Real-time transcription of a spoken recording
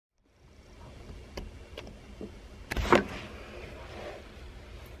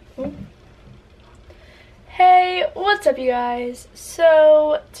What's up, you guys?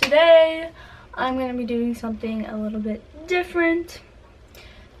 So today I'm going to be doing something a little bit different.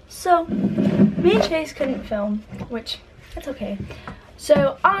 So me and Chase couldn't film, which that's okay.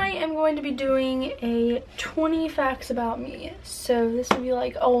 So I am going to be doing a 20 facts about me. So this would be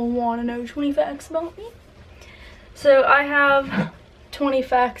like, oh, want to know 20 facts about me? So I have 20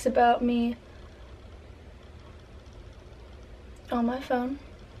 facts about me on my phone,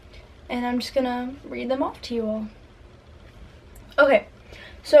 and I'm just gonna read them off to you all. Okay,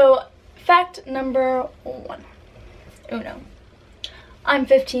 so fact number 1. Uno. I'm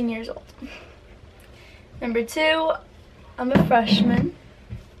 15 years old. Number 2, I'm a freshman.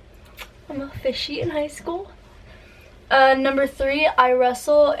 I'm a fishy in high school. Number 3, I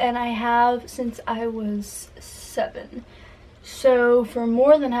wrestle, and I have since I was 7. So for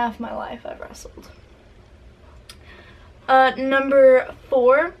more than half my life, I've wrestled. Number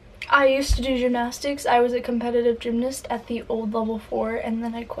 4, I used to do gymnastics. I was a competitive gymnast at the old level 4, and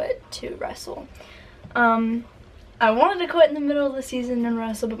then I quit to wrestle. I wanted to quit in the middle of the season and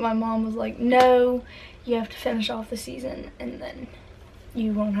wrestle, but my mom was like, no, you have to finish off the season, and then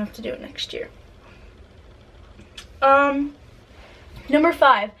you won't have to do it next year. Number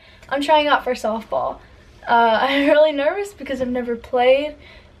 5, I'm trying out for softball. I'm really nervous because I've never played,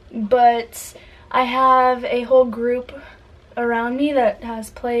 but I have a whole group around me that has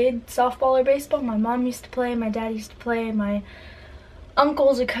played softball or baseball. My mom used to play, my dad used to play, my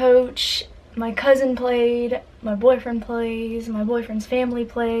uncle's a coach, my cousin played, my boyfriend plays, my boyfriend's family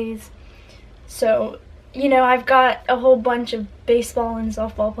plays. So, you know, I've got a whole bunch of baseball and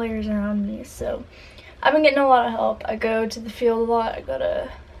softball players around me, so I've been getting a lot of help. I go to the field a lot, I go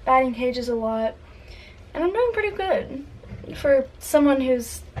to batting cages a lot, and I'm doing pretty good for someone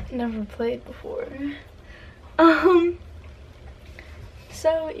who's never played before.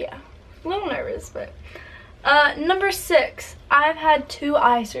 So yeah, a little nervous, but number 6, I've had 2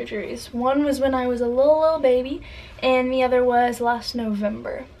 eye surgeries. One was when I was a little baby, and the other was last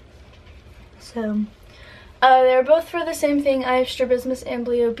November. So they were both for the same thing. I have strabismus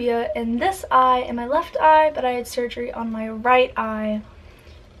amblyopia in this eye and my left eye, but I had surgery on my right eye.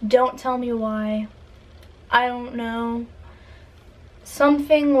 Don't tell me why. I don't know.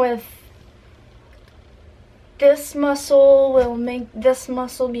 Something with this muscle will make this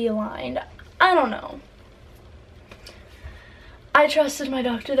muscle be aligned. I don't know. I trusted my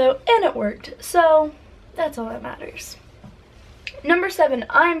doctor though, and it worked. So that's all that matters. Number 7,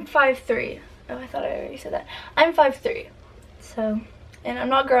 I'm 5'3". Oh, I thought I already said that. I'm 5'3". So, and I'm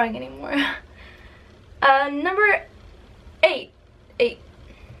not growing anymore. Number 8.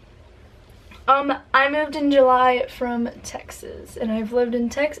 I moved in July from Texas, and I lived in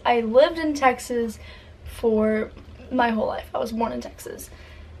Texas for my whole life. I was born in Texas.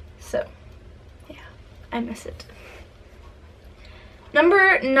 So, yeah, I miss it.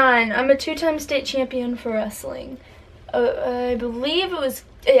 Number 9, I'm a 2-time state champion for wrestling. I believe it was,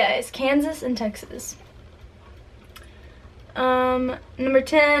 yeah, it's Kansas and Texas. Number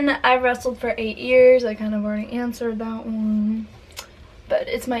 10, I've wrestled for 8 years. I kind of already answered that one. But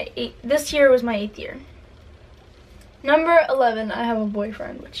it's my this year was my 8th year. Number 11, I have a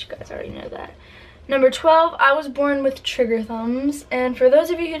boyfriend, which you guys already know that. Number 12, I was born with trigger thumbs. And for those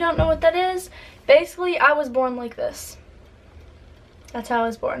of you who don't know what that is, basically I was born like this. That's how I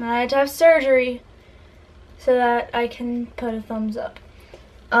was born. And I had to have surgery so that I can put a thumbs up.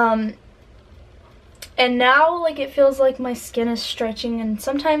 And now, like, it feels like my skin is stretching, and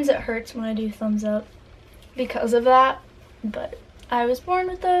sometimes it hurts when I do thumbs up because of that. But I was born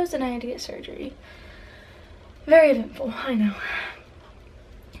with those, and I had to get surgery. Very eventful, I know.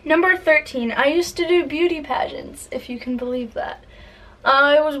 Number 13, I used to do beauty pageants, if you can believe that.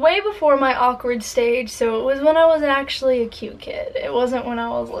 It was way before my awkward stage, so it was when I was actually a cute kid. It wasn't when I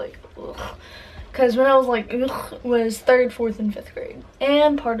was like, ugh. Because when I was like, ugh, was 3rd, 4th, and 5th grade,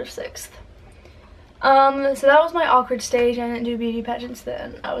 and part of 6th. So that was my awkward stage. I didn't do beauty pageants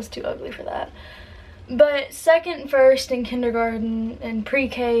then. I was too ugly for that. But 2nd, 1st, and kindergarten, and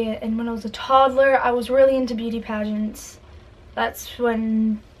pre-K, and when I was a toddler, I was really into beauty pageants. That's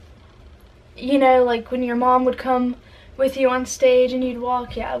when, you know, like when your mom would come with you on stage and you'd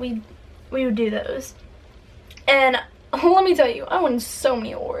walk, yeah, we would do those. And let me tell you, I won so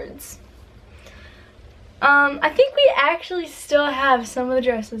many awards. I think we actually still have some of the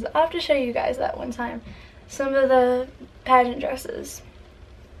dresses. I'll have to show you guys that one time. Some of the pageant dresses.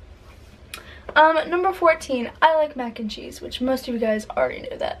 Number 14, I like mac and cheese, which most of you guys already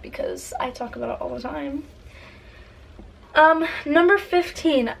know that because I talk about it all the time. Number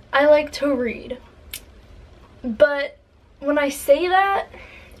 15, I like to read. But when I say that,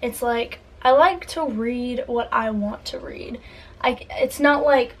 it's like I like to read what I want to read. It's not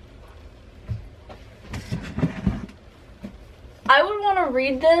like I would want to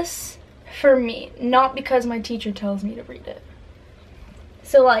read this for me, not because my teacher tells me to read it.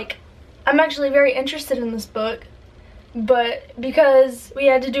 So like, I'm actually very interested in this book, but because we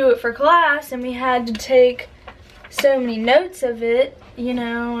had to do it for class and we had to take so many notes of it, you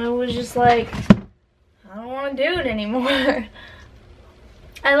know, it was just like, I don't want to do it anymore.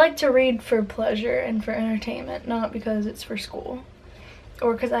 I like to read for pleasure and for entertainment, not because it's for school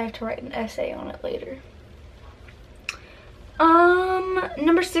or because I have to write an essay on it later.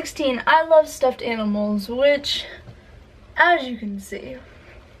 Number 16, I love stuffed animals, which, as you can see,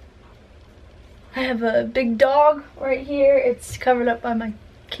 I have a big dog right here. It's covered up by my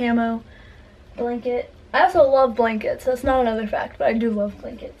camo blanket. I also love blankets. That's not another fact, but I do love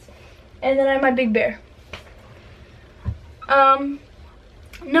blankets. And then I have my big bear.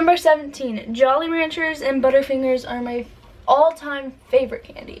 Number 17, Jolly Ranchers and Butterfingers are my all-time favorite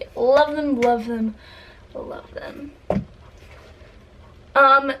candy. Love them, love them, love them.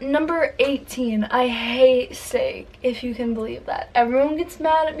 Number 18, I hate steak, if you can believe that. Everyone gets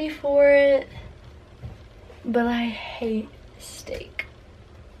mad at me for it, but I hate steak.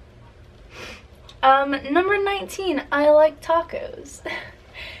 Number 19, I like tacos.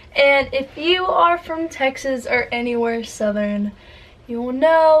 And if you are from Texas or anywhere southern, you will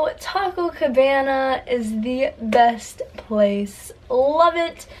know Taco Cabana is the best place. Love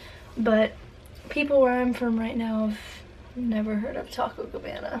it, but people where I'm from right now have never heard of Taco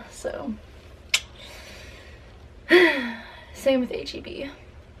Cabana, so same with HEB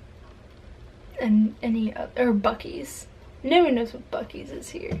and any other, or Buc-ee's. No one knows what Buc-ee's is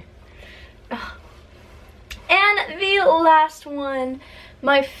here. Ugh. And the last one,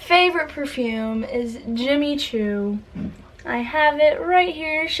 my favorite perfume is Jimmy Choo. I have it right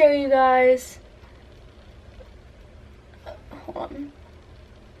here to show you guys. Hold on.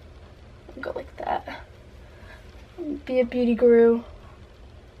 I'll go like that. Be a beauty guru.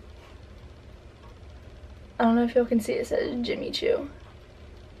 I don't know if y'all can see it says Jimmy Choo.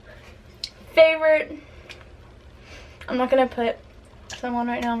 Favorite. I'm not gonna put some on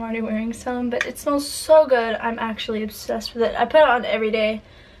right now, I'm already wearing some, but it smells so good. I'm actually obsessed with it. I put it on every day.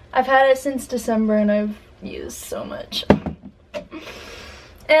 I've had it since December and I've used so much.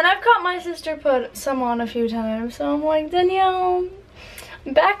 And I've caught my sister put some on a few times, so I'm like, Danielle,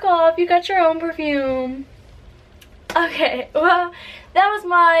 back off, you got your own perfume. Okay, well, that was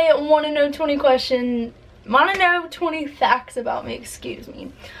my wanna know 20 facts about me, excuse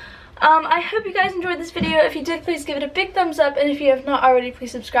me. I hope you guys enjoyed this video. If you did, please give it a big thumbs up, and if you have not already,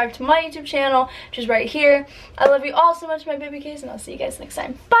 please subscribe to my YouTube channel, which is right here. I love you all so much, my baby K's, and I'll see you guys next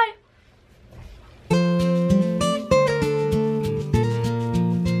time. Bye!